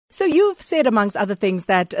So you've said, amongst other things,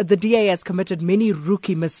 that the DA has committed many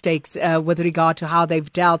rookie mistakes with regard to how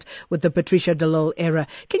they've dealt with the Patricia de Lille era.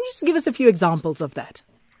 Can you just give us a few examples of that?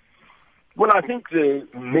 Well, I think the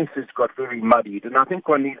message got very muddied, and I think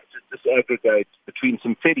one needs to disaggregate between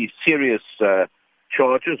some fairly serious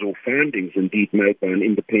charges or findings, indeed, made by an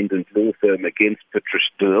independent law firm against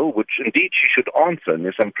Patricia de Lille, which indeed she should answer. And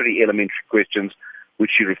there's some pretty elementary questions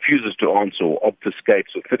which she refuses to answer or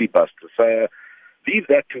obfuscates or filibusters. So leave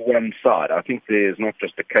that to one side. I think there's not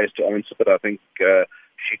just a case to answer, but I think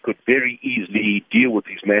she could very easily deal with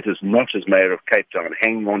these matters, not as Mayor of Cape Town.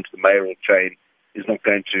 Hanging on to the mayoral chain is not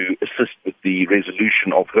going to assist with the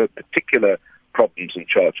resolution of her particular problems and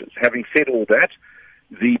charges. Having said all that,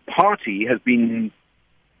 the party has been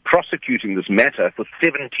prosecuting this matter for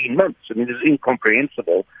 17 months. I mean, it is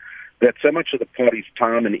incomprehensible that so much of the party's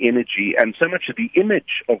time and energy and so much of the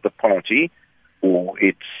image of the party, or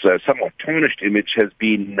its somewhat tarnished image, has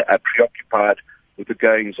been preoccupied with the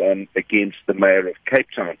goings-on against the Mayor of Cape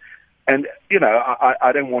Town. And, you know,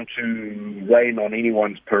 I don't want to rain on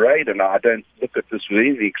anyone's parade, and I don't look at this with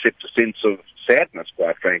anything except a sense of sadness,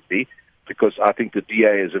 quite frankly, because I think the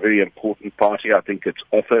DA is a very important party. I think its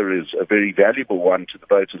offer is a very valuable one to the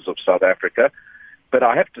voters of South Africa. But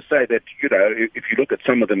I have to say that, you know, if you look at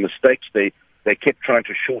some of the mistakes, they kept trying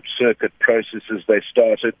to short-circuit processes they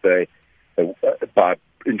started by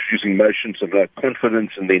introducing motions of no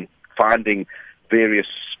confidence and then finding various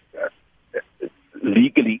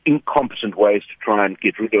legally incompetent ways to try and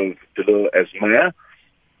get rid of de Lille as mayor.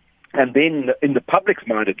 And then, in the public's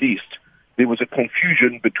mind at least, there was a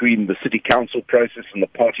confusion between the city council process and the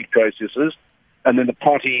party processes, and then the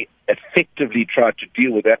party effectively tried to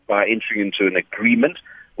deal with that by entering into an agreement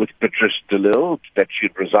with Patricia de Lille that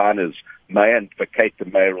she'd resign as mayor and vacate the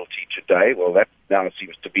mayoralty today. Well, that now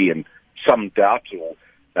seems to be in some doubt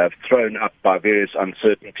or thrown up by various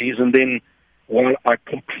uncertainties. And then, while I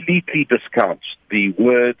completely discount the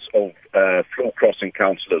words of floor-crossing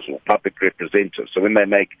councillors or public representatives, so when they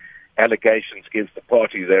make allegations against the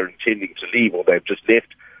party they're intending to leave or they've just left,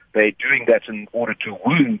 they're doing that in order to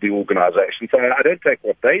wound the organisation. So I don't take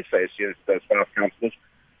what they say seriously, those 5 councillors.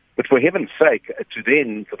 But for heaven's sake, to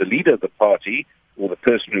then, for the leader of the party or the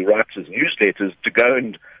person who writes his newsletters, to go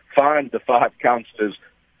and find the 5 councillors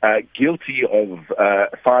guilty of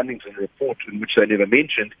findings in the report in which they never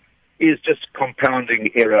mentioned is just compounding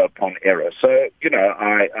error upon error. So, you know,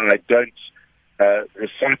 I don't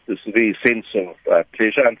recite this with any sense of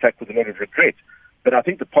pleasure, in fact, with a lot of regret. But I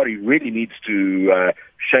think the party really needs to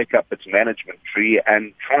shake up its management tree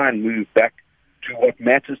and try and move back to what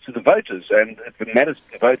matters to the voters. And if it matters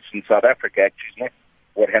to the voters in South Africa, actually, is not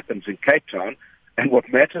what happens in Cape Town. And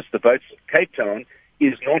what matters to the voters of Cape Town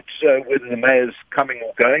is not whether the mayor's coming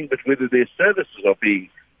or going, but whether their services are being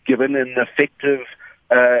given in an effective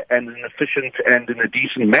and an efficient and in a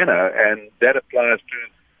decent manner. And that applies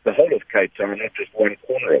to the whole of Cape Town, not just one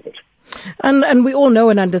corner of it. And we all know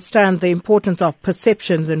and understand the importance of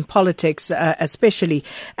perceptions in politics, especially.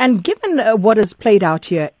 And given what has played out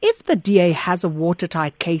here, if the DA has a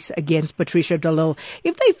watertight case against Patricia de Lille,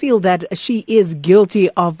 if they feel that she is guilty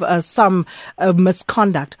of some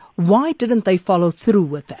misconduct, why didn't they follow through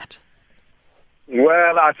with that?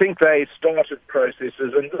 Well, I think they started processes.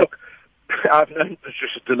 And look, I've known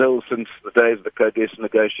Patricia de Lille since the days of the CODESA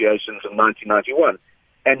negotiations in 1991.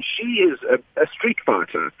 And she is a street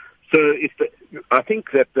fighter. So I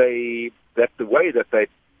think that the way that they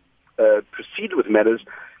proceed with matters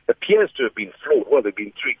appears to have been flawed. Well, there have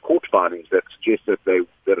been 3 court findings that suggest that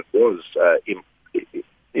it was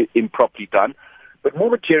improperly done. But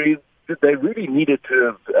more materially, they really needed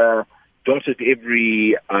to have dotted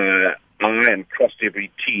every I and crossed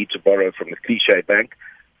every T, to borrow from the cliche bank,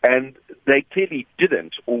 and they clearly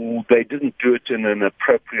didn't, or they didn't do it in an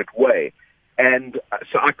appropriate way. And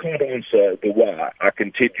so I can't answer the why. I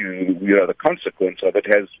can tell you, the consequence of it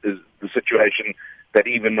is the situation that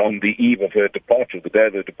even on the eve of her departure, the day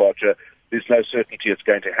of her departure, there's no certainty it's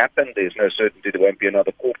going to happen. There's no certainty there won't be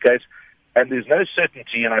another court case. And there's no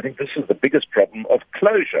certainty, and I think this is the biggest problem, of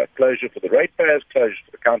closure. Closure for the ratepayers, closure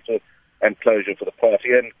for the council, and closure for the party,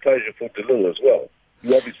 and closure for de Lille as well.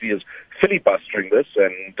 He obviously is filibustering this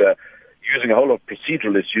and using a whole lot of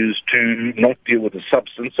procedural issues to not deal with the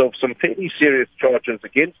substance of some fairly serious charges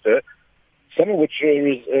against her, some of which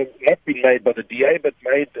have not been made by the DA, but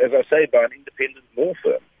made, as I say, by an independent law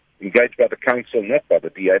firm, engaged by the council, not by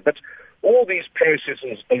the DA. But all these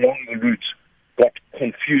processes along the route got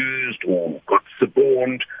confused or got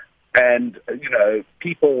suborned, and,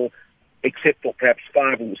 people, except for perhaps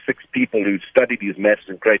 5 or 6 people who study these matters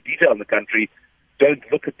in great detail in the country, don't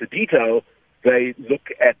look at the detail they look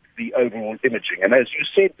at the overall imaging. And as you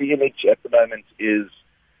said, the image at the moment is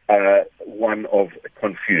one of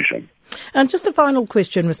confusion. And just a final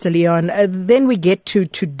question, Mr. Leon. Then we get to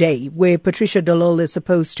today, where Patricia de Lille is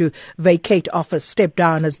supposed to vacate office, step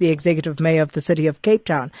down as the executive mayor of the city of Cape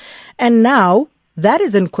Town. And now that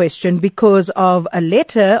is in question because of a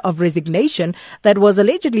letter of resignation that was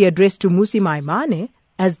allegedly addressed to Mmusi Maimane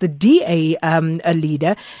as the DA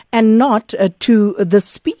leader and not to the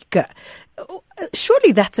speaker.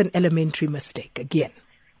 Surely that's an elementary mistake again.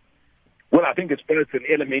 Well, I think it's both an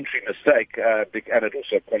elementary mistake and it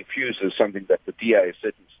also confuses something that the DA,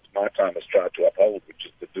 certainly since my time, has tried to uphold, which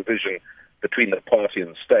is the division between the party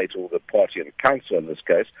and the state, or the party and council in this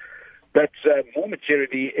case. But more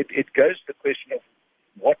materially, it goes to the question of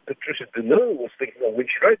what Patricia de Lille was thinking of when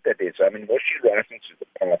she wrote that letter. I mean, was she writing to the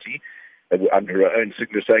party under her own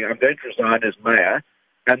signature saying, I'm going to resign as mayor,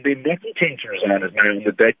 and then not intend to resign as mayor on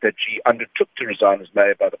the date that she undertook to resign as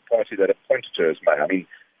mayor by the party that appointed her as mayor? I mean,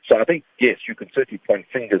 so I think, yes, you can certainly point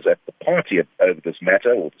fingers at the party over this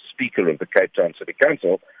matter, or the Speaker of the Cape Town City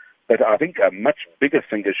Council, but I think a much bigger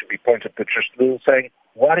finger should be pointed at Patricia de Lille saying,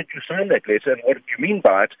 why did you sign that letter and what did you mean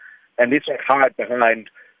by it? And let's not hide behind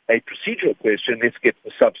a procedural question, let's get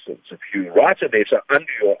the substance. If you write a letter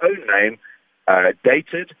under your own name,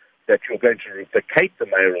 dated, that you're going to vacate the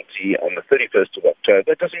mayoralty on the 31st of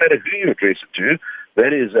October, it doesn't matter who you address it to,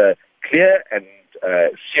 that is a clear and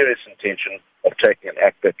serious intention of taking an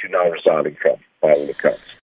act that you're now resigning from, by all accounts.